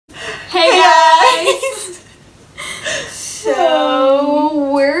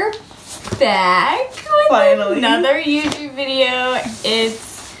back with Finally. another YouTube video.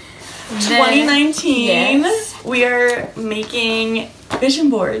 It's 2019. Yes. We are making vision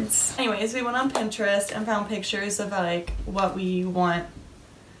boards. Anyways, we went on Pinterest and found pictures of like what we want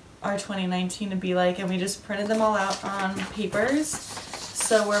our 2019 to be like, and we just printed them all out on papers.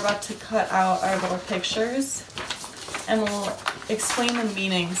 So we're about to cut out our little pictures and we'll explain the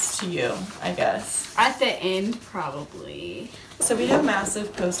meanings to you, I guess. At the end, probably. So we have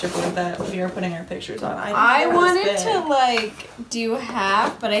massive poster board that we are putting our pictures on. I wanted to like do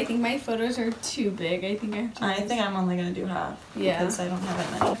half, but I think my photos are too big. I think I'm only gonna do half. Yeah. Because I don't have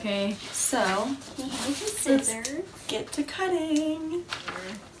that many. Okay. So Scissors. get to cutting.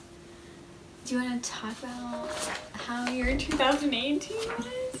 Do you want to talk about how your 2018 was?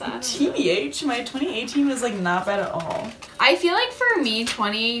 TBH, my 2018 was like not bad at all. I feel like for me,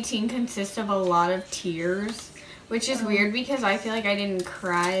 2018 consists of a lot of tears, which is weird because I feel like I didn't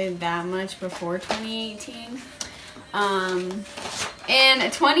cry that much before 2018. And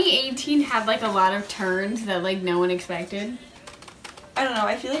 2018 had like a lot of turns that like no one expected. I don't know,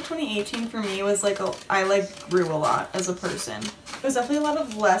 I feel like 2018 for me was like I like grew a lot as a person. It was definitely a lot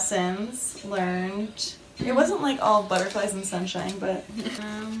of lessons learned. It wasn't like all butterflies and sunshine, but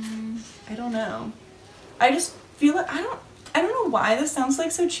I don't know. I just feel like I don't know why this sounds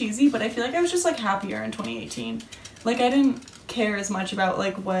like so cheesy, but I feel like I was just like happier in 2018. Like I didn't care as much about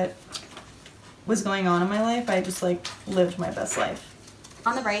like what was going on in my life. I just like lived my best life.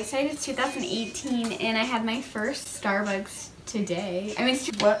 On the bright side, it's 2018 and I had my first Starbucks today. I mean,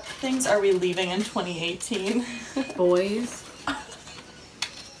 What things are we leaving in 2018? boys.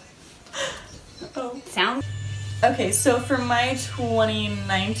 Oh. Sound. Okay, so for my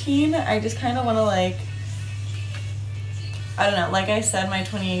 2019, I just kind of want to like, I don't know, like I said, my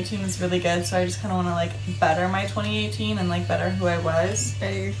 2018 was really good, so I just kind of want to like better my 2018 and like better who I was.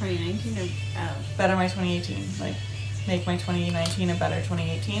 Better your 2019 or Better my 2018, like make my 2019 a better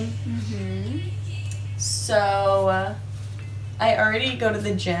 2018. Mm-hmm. So I already go to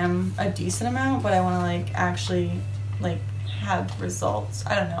the gym a decent amount, but I want to like actually like have results.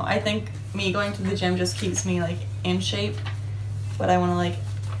 I don't know. I think me going to the gym just keeps me like in shape, but I want to like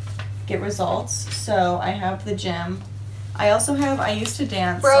get results. So I have the gym. I used to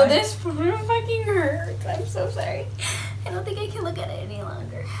dance. Bro, so this photo fucking hurts. I'm so sorry. I don't think I can look at it any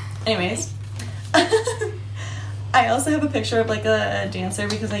longer. Anyways. I also have a picture of like a dancer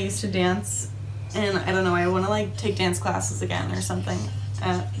because I used to dance, and I don't know, I want to like take dance classes again or something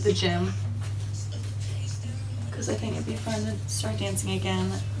at the gym because I think it'd be fun to start dancing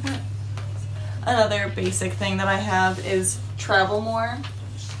again. Another basic thing that I have is travel more.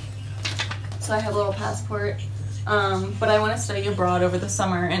 So I have a little passport, but I want to study abroad over the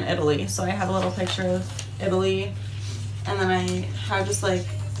summer in Italy. So I have a little picture of Italy, and then I have just like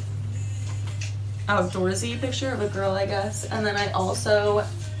outdoorsy picture of a girl, I guess. And then I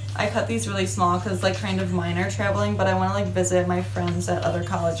cut these really small because like kind of minor traveling, but I want to like visit my friends at other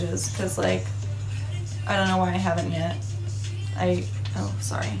colleges because like I don't know why I haven't yet.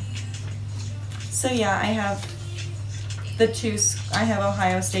 Sorry. So yeah, I have I have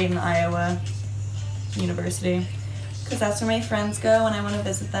Ohio State and Iowa University because that's where my friends go and I want to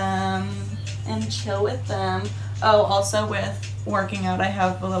visit them and chill with them. Oh, also with working out, I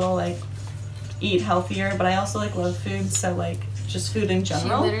have a little like eat healthier, but I also like love food, so like just food in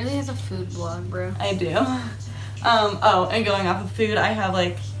general. She literally has a food blog, bro. I do. And going off of food, I have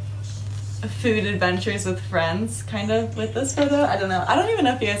like food adventures with friends kind of with this photo. I don't know. I don't even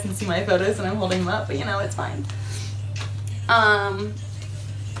know if you guys can see my photos and I'm holding them up, but you know, it's fine.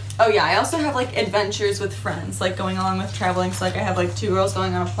 Oh yeah, I also have like adventures with friends, like going along with traveling. So like I have like 2 girls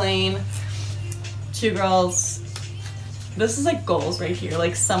going on a plane, 2 girls. This is like goals right here,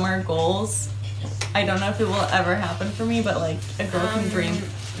 like summer goals. I don't know if it will ever happen for me, but like a girl can dream.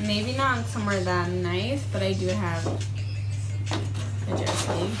 Maybe not somewhere that nice, but I do have a jet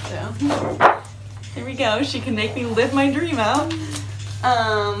ski, so. There we go. She can make me live my dream out.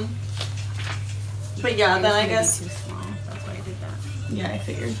 But yeah, then I guess. Too small. That's why I did that. Yeah, I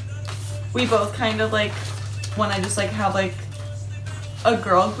figured. We both kind of like want to just like have like a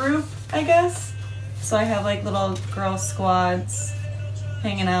girl group, I guess. So I have like little girl squads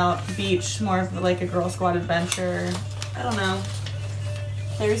hanging out, beach, more of like a girl squad adventure. I don't know.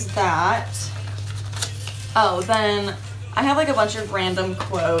 There's that. Oh, then I have like a bunch of random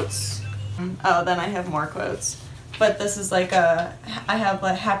quotes. Oh, then I have more quotes. But this is like I have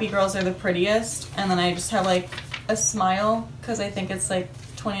like happy girls are the prettiest, and then I just have like a smile because I think it's like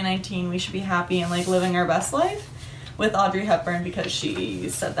 2019, we should be happy and like living our best life with Audrey Hepburn because she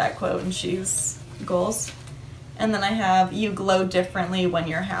said that quote and she's goals. And then I have you glow differently when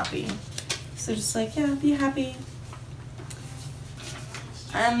you're happy. So just like, yeah, be happy.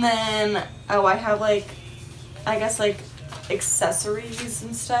 And then, oh, I have like, I guess like accessories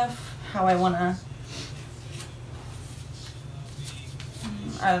and stuff. How I want to,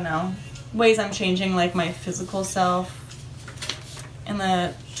 I don't know, ways I'm changing like my physical self in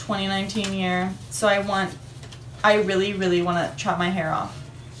the 2019 year. So I really, really want to chop my hair off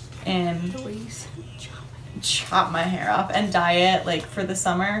and chop my hair off and dye it like for the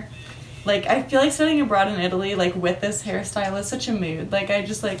summer. Like, I feel like studying abroad in Italy, like, with this hairstyle is such a mood. Like, I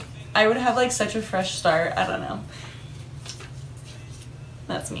just, like, I would have, like, such a fresh start. I don't know.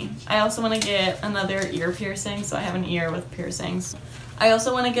 That's me. I also want to get another ear piercing, so I have an ear with piercings. I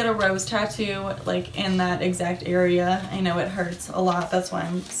also want to get a rose tattoo, like, in that exact area. I know it hurts a lot. That's why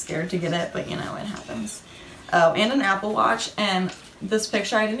I'm scared to get it, but, you know, it happens. Oh, and an Apple Watch. And this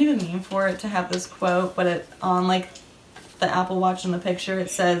picture, I didn't even mean for it to have this quote, but it on, like, the Apple Watch in the picture,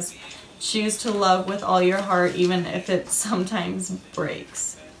 it says, "Choose to love with all your heart, even if it sometimes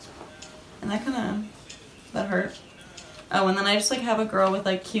breaks." And that hurt. Oh, and then I just like have a girl with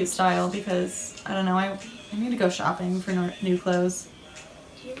like cute style because, I don't know, I need to go shopping for new clothes.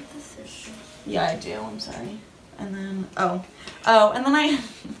 Do you have a sister? Yeah, I do. I'm sorry. And then, and then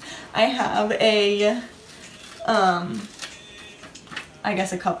I have a, I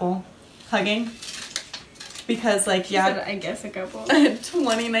guess a couple hugging. Because, like, yeah, I guess a couple.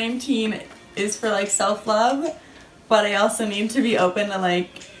 2019 is for, like, self-love, but I also need to be open to, like,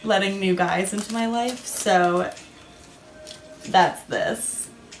 letting new guys into my life, so that's this.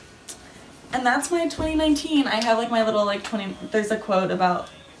 And that's my 2019. I have, like, my little, like, there's a quote about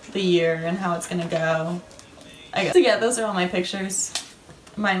the year and how it's gonna go. I guess. So, yeah, those are all my pictures.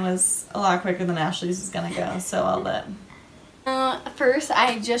 Mine was a lot quicker than Ashley's is gonna go, so I'll let... First,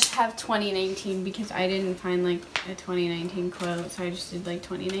 I just have 2019 because I didn't find like a 2019 quote, so I just did like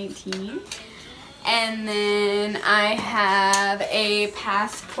 2019. And then I have a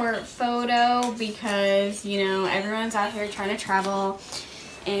passport photo because, you know, everyone's out here trying to travel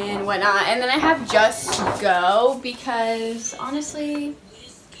and whatnot. And then I have just go because, honestly,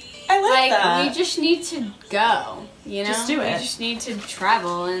 I like that. We just need to go, you know? Just do it. We just need to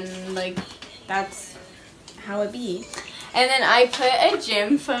travel, and like, that's how it be. And then I put a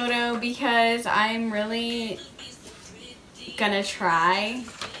gym photo because I'm really gonna try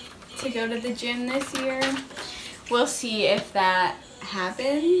to go to the gym this year. We'll see if that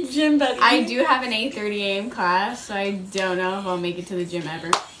happens. Gym buddy. I do have an 8:30 a.m. class, so I don't know if I'll make it to the gym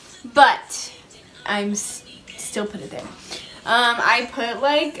ever. But I'm still put it there. I put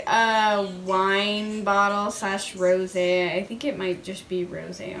like a wine bottle / rosé. I think it might just be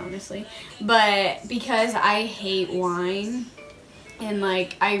rosé, honestly. But because I hate wine and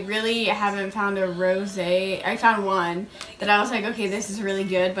like I really haven't found a rosé. I found one that I was like, okay, this is really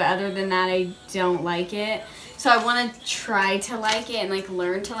good, but other than that I don't like it. So I want to try to like it and like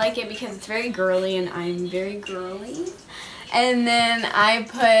learn to like it because it's very girly and I'm very girly. And then I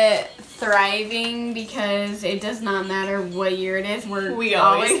put thriving because it does not matter what year it is. We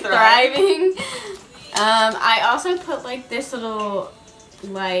always thriving. I also put like this little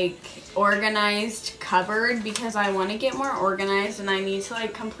like organized cupboard because I want to get more organized and I need to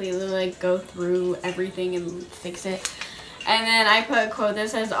like completely like go through everything and fix it. And then I put a quote that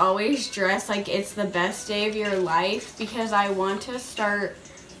says, "Always dress like it's the best day of your life," because I want to start.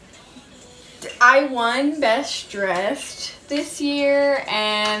 I won Best Dressed this year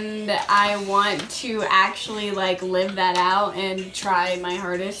and I want to actually like live that out and try my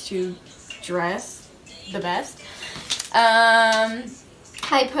hardest to dress the best.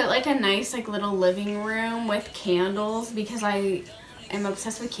 I put like a nice like little living room with candles because I am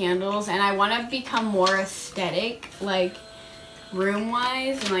obsessed with candles and I want to become more aesthetic, like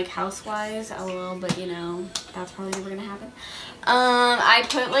room-wise and like house-wise, lol, but you know, that's probably never gonna happen. I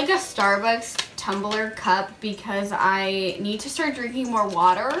put like a Starbucks tumbler cup because I need to start drinking more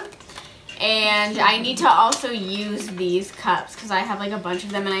water and I need to also use these cups because I have like a bunch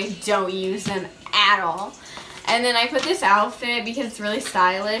of them and I don't use them at all. And then I put this outfit because it's really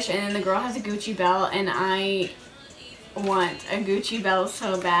stylish and then the girl has a Gucci belt and I want a Gucci belt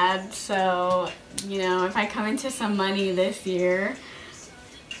so bad, so you know, if I come into some money this year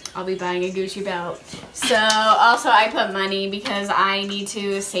I'll be buying a Gucci belt. So also I put money because I need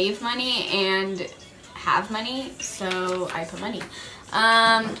to save money and have money, so I put money.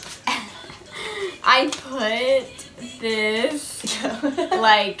 I put this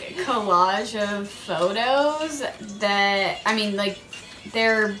like collage of photos that, I mean like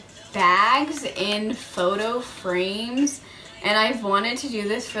they're bags in photo frames And I've wanted to do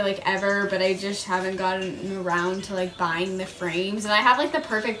this for like ever, but I just haven't gotten around to like buying the frames. And I have like the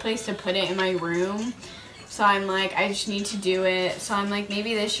perfect place to put it in my room. So I'm like, I just need to do it. So I'm like,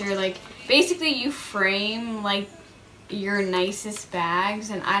 maybe this year, like, basically you frame like your nicest bags.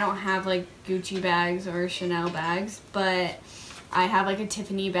 And I don't have like Gucci bags or Chanel bags, but I have like a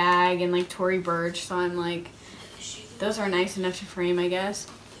Tiffany bag and like Tory Burch. So I'm like, those are nice enough to frame, I guess.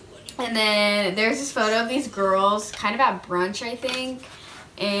 And then there's this photo of these girls kind of at brunch, I think,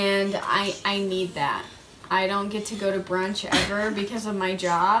 and I need that. I don't get to go to brunch ever because of my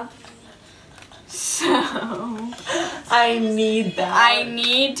job. So I need that. I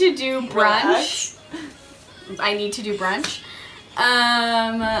need to do brunch. I need to do brunch.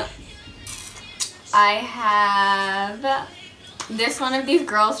 I have this one of these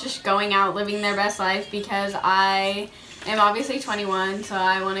girls just going out living their best life because I am obviously 21, so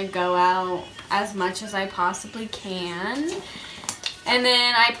I want to go out as much as I possibly can. And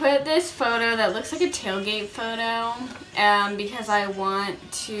then I put this photo that looks like a tailgate photo because I want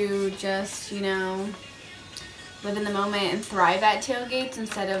to just, you know, live in the moment and thrive at tailgates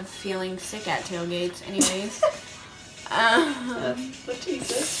instead of feeling sick at tailgates. Anyways. What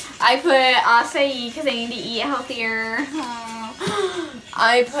Jesus? I put acai because I need to eat healthier.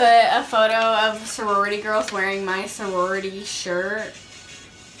 I put a photo of sorority girls wearing my sorority shirt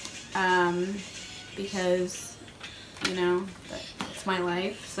because, you know, it's my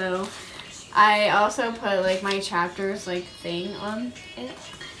life. So I also put like my chapters like thing on it.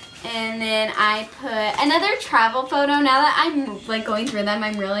 And then I put another travel photo. Now that I'm like going through them,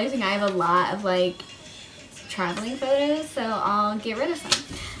 I'm realizing I have a lot of like traveling photos, so I'll get rid of some.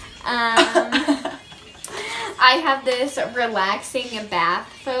 I have this relaxing bath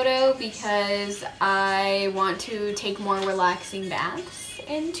photo because I want to take more relaxing baths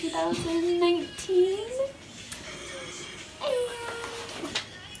in 2019. And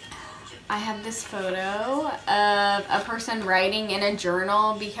I have this photo of a person writing in a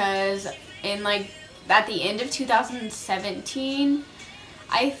journal because in like at the end of 2017,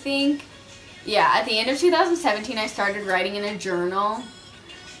 I think, yeah, at the end of 2017 I started writing in a journal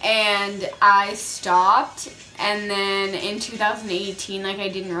and I stopped, and then in 2018 like I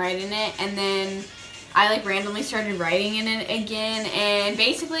didn't write in it, and then I like randomly started writing in it again. And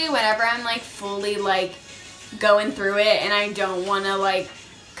basically whenever I'm like fully like going through it and I don't want to like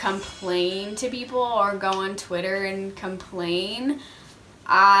complain to people or go on Twitter and complain,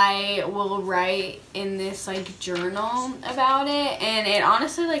 I will write in this like journal about it, and it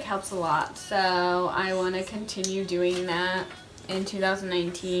honestly like helps a lot. So I want to continue doing that in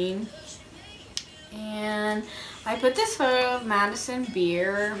 2019. And I put this photo of Madison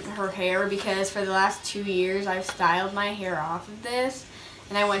Beer, her hair, because for the last 2 years I've styled my hair off of this,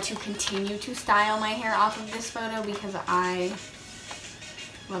 and I want to continue to style my hair off of this photo because I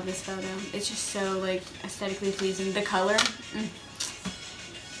love this photo. It's just so like aesthetically pleasing. The color.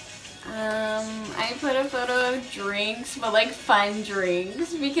 I put a photo of drinks, but like fun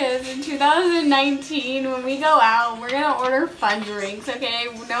drinks, because in 2019 when we go out, we're gonna order fun drinks, okay?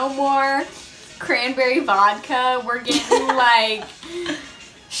 No more cranberry vodka. We're getting like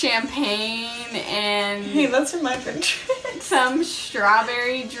champagne and Hey, that's from my drink. some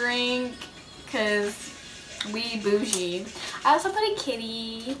strawberry drink, because we bougie. I also put a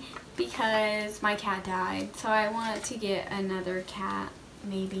kitty because my cat died, so I want to get another cat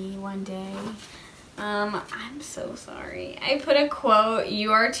maybe one day. I'm so sorry. I put a quote,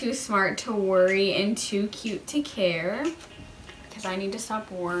 "You are too smart to worry and too cute to care," because I need to stop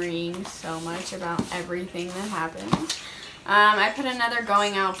worrying so much about everything that happens. I put another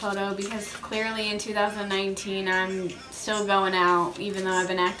going out photo because clearly in 2019 I'm still going out even though I've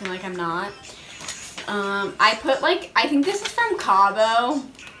been acting like I'm not. I put like, I think this is from Cabo,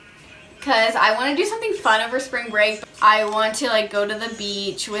 because I want to do something fun over spring break. I want to like go to the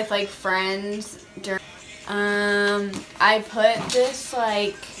beach with like friends. I put this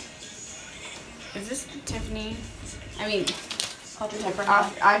like, is this Tiffany? I mean,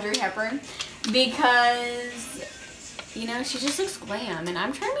 Audrey Hepburn, because, you know, she just looks glam, and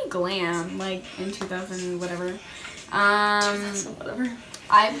I'm trying to be glam like in 2000 whatever.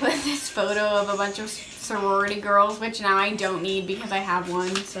 I put this photo of a bunch of sorority girls, which now I don't need because I have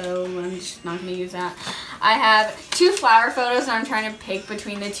one, so I'm just not going to use that. I have 2 flower photos, and I'm trying to pick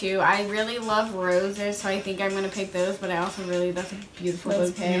between the 2. I really love roses, so I think I'm going to pick those, but I also really, that's a beautiful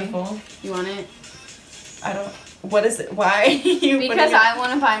bouquet. Beautiful. You want it? I don't, what is it? Why? Because I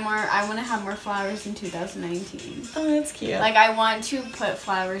want to buy more, I want to have more flowers in 2019. Oh, that's cute. Like, I want to put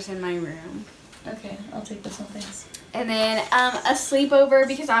flowers in my room. Okay, I'll take this one, thanks. And then a sleepover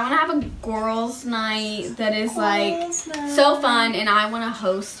because I want to have a girls' night that is like so fun, and I want to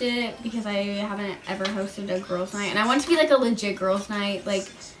host it because I haven't ever hosted a girls' night, and I want it to be like a legit girls' night, like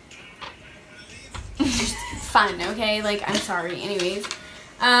just fun. Okay, like I'm sorry. Anyways,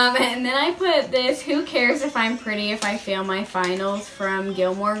 and then I put this: who cares if I'm pretty if I fail my finals from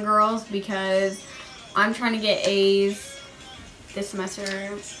Gilmore Girls, because I'm trying to get A's this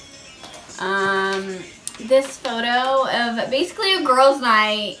semester. This photo of basically a girls'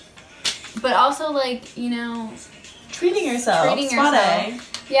 night, but also like, you know, treating yourself. Spot A.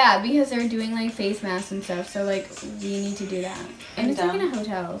 Yeah, because they're doing like face masks and stuff, so like we need to do that. And it's like in a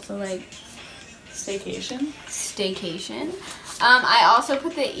hotel, so like staycation. I also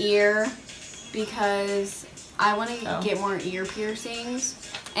put the ear because I want to get more ear piercings,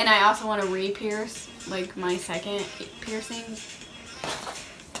 and I also want to re-pierce like my second piercing.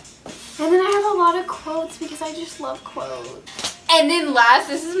 And then I have a lot of quotes because I just love quotes. And then last,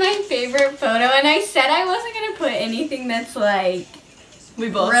 this is my favorite photo, and I said I wasn't going to put anything that's like we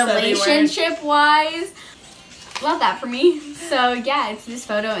both relationship-wise. Love that for me. So yeah, it's this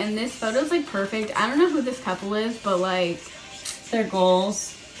photo, and this photo's like perfect. I don't know who this couple is, but like their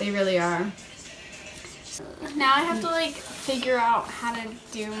goals. They really are. Now I have to like figure out how to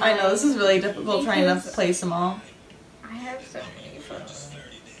do my... I know, this is really difficult trying to place them all. I have so many photos.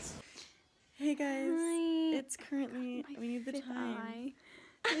 Hey guys, it's currently, we need the time.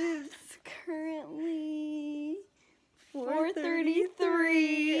 It's currently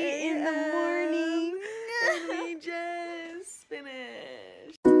 4:33 in the morning.